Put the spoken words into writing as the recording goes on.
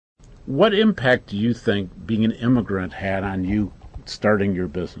What impact do you think being an immigrant had on you starting your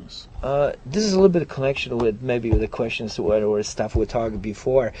business? This is a little bit of connection with maybe with the questions or stuff we talked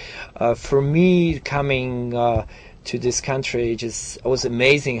before. For me, coming to this country, it was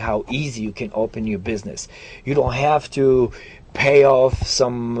amazing how easy you can open your business. You don't have to pay off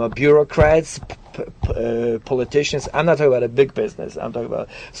some bureaucrats, politicians. I'm not talking about a big business. I'm talking about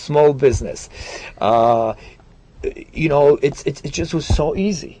small business. It just was so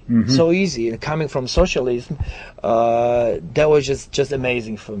easy, so easy. And coming from socialism, that was just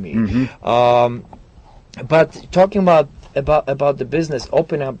amazing for me. But talking about the business,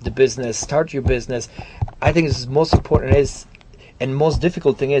 open up the business, start your business. I think the most important and most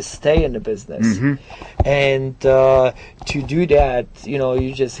difficult thing is stay in the business. And to do that,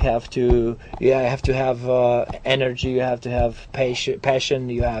 you just have to have energy, you have to have passion,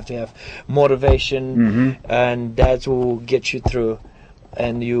 you have to have motivation, and that will get you through,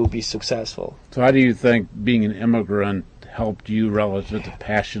 and you'll be successful. So how do you think being an immigrant helped you relative to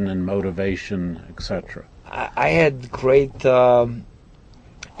passion and motivation, etc.? I had great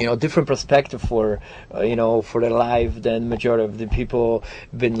different perspective for their life than majority of the people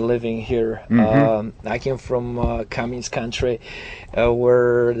been living here. I came from a communist country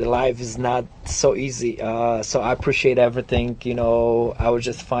where the life is not so easy. So I appreciate everything, I was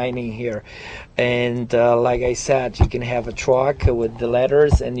just finding here. And like I said, you can have a truck with the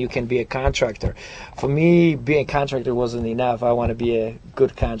letters and you can be a contractor. For me, being a contractor wasn't enough. I want to be a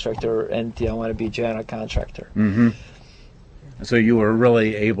good contractor, and I want to be a general contractor. So you were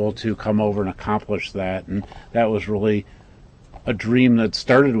really able to come over and accomplish that, and that was really a dream that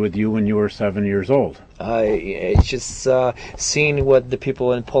started with you when you were 7 years old. It's just seeing what the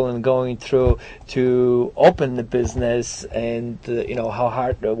people in Poland going through to open the business, and how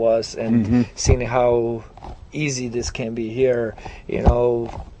hard it was, and seeing how easy this can be here.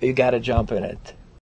 You got to jump in it.